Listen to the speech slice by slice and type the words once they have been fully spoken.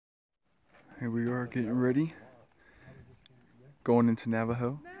Here we are getting ready, going into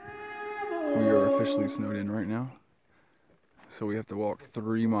Navajo. We are officially snowed in right now, so we have to walk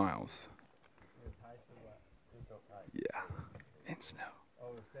 3 miles. Yeah, in snow.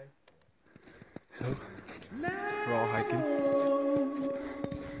 So, we're all hiking.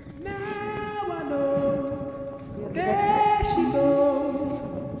 There she goes,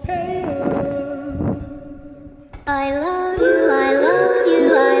 hey I love you, I love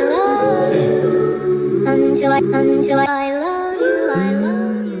you, I love you. Until I love you, I love you, I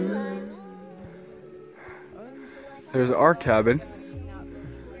love you. There's our cabin.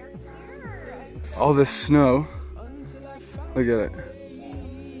 All this snow. Look at it.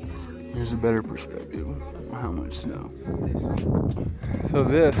 Here's a better perspective of how much snow. So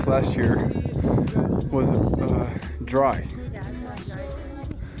this last year was dry.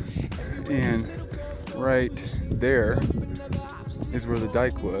 And right there is where the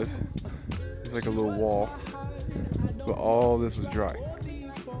dike was. It's like a little wall. But all this was dry.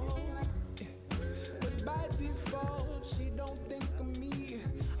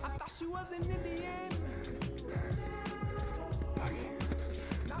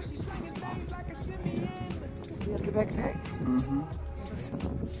 You have the backpack? Mm-hmm.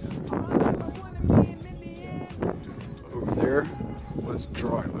 Over there was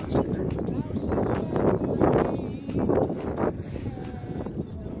dry last year.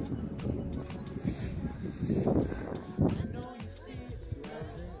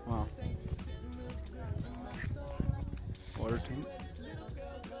 Wow. Water tank.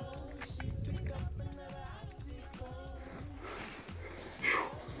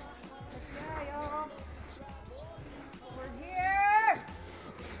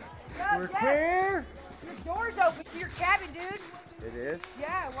 We're clear. Your door's open to your cabin, dude. It is?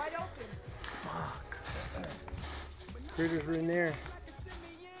 Yeah, wide open. Fuck. Critters were in there.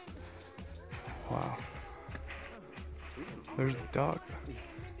 Wow. There's the dog.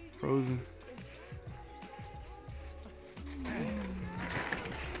 Frozen.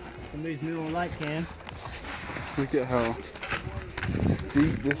 Somebody's middle of light can. Look at how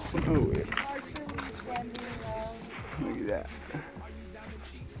steep this snow is. Look at that.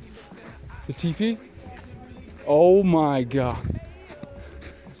 The teepee? Oh my god.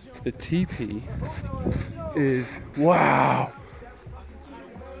 The teepee is, wow.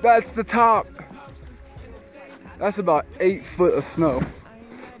 That's the top. That's about 8 foot of snow.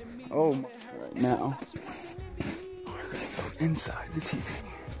 Oh my, right now. We're gonna go inside the teepee.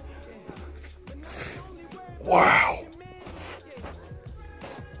 Wow.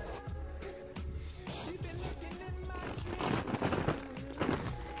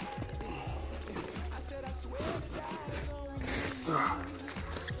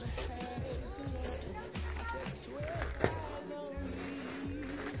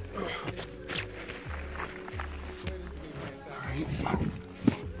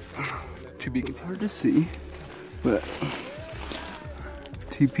 Too big, it's hard to see, but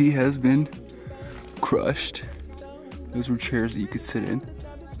TP has been crushed. Those were chairs that you could sit in.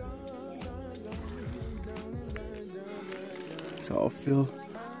 So I'll feel,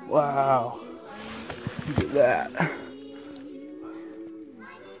 wow, look at that.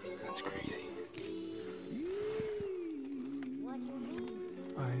 That's crazy.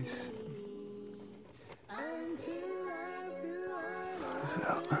 Ice.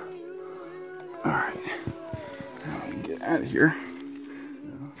 So, all right, now we can get out of here.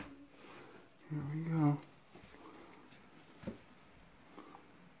 So, here we go.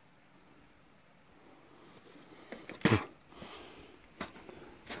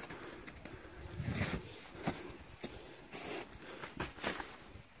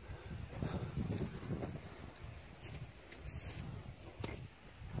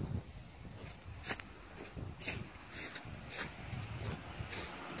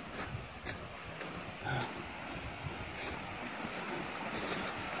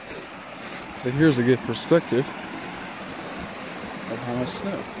 So here's a good perspective of how much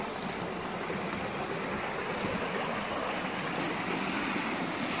snow.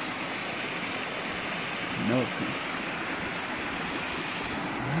 Melting.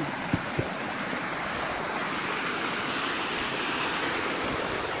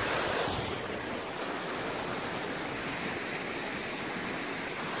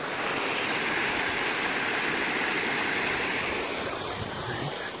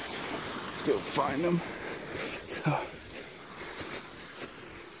 Let's go find them.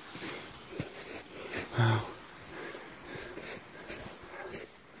 Wow.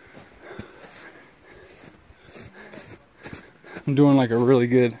 I'm doing like a really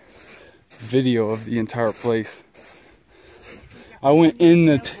good video of the entire place. I went in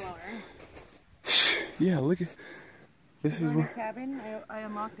the Yeah, look at this is where. Cabin. I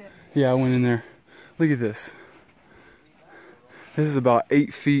unlocked it. Yeah, I went in there. Look at this. This is about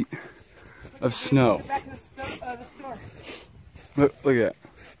 8 feet of snow. Back to the store. Look at that.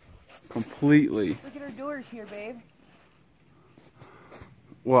 Completely. Look at our doors here, babe.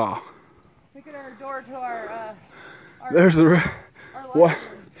 Wow. Look at our door to our There's the. our What?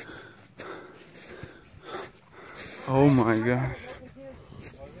 library. Oh my gosh.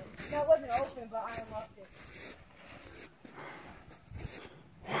 No, it wasn't open, but I unlocked it.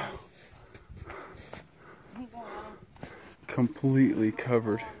 Completely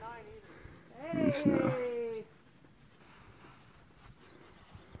covered in snow.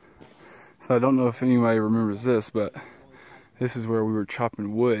 So I don't know if anybody remembers this, but this is where we were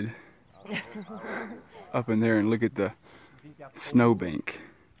chopping wood up in there, and look at the snowbank.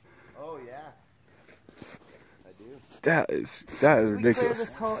 Oh yeah, I do. That is ridiculous.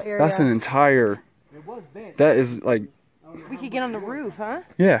 This whole area. That's an entire. That is like. We could get on the roof, huh?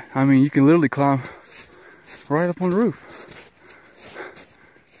 Yeah, I mean you can literally climb right up on the roof.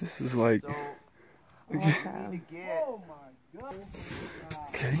 This is like. Awesome.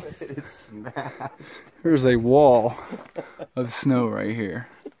 Okay. It's smashed. There's a wall of snow right here.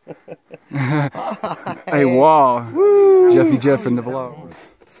 A wall. Woo! Jeffy Jeff in the vlog.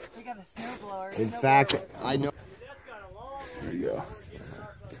 We got a snowblower. In fact, I know. There you go.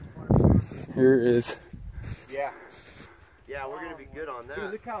 Here is. Yeah. Yeah, we're gonna be good on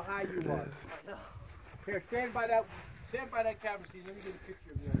that. Look how high you are. Here, stand by that cabin seat. Let me get a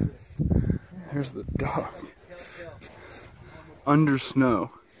picture of you. Here's the dog. Under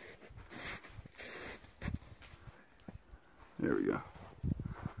snow. There we go.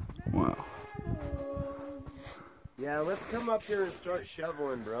 Wow. Yeah, let's come up here and start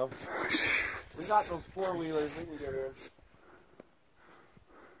shoveling, bro. We got those 4-wheelers. We can get in.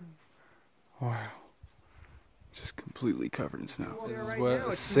 Wow. Just completely covered in snow. This is what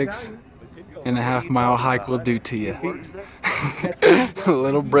a 6.5 mile hike will do to you. A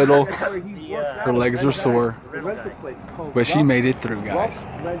little brittle. Her legs are sore. But she made it through, guys.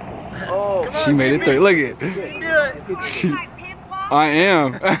 She made it through. Look at it. I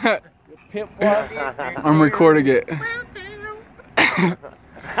am. I'm recording it.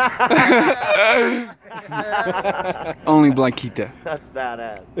 Only Blanquita. That's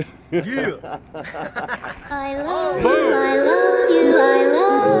badass. I love you, I love you, I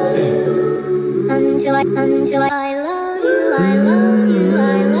love you. Until I love you, I love you,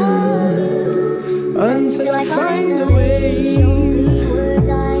 I love you. Until I find a way.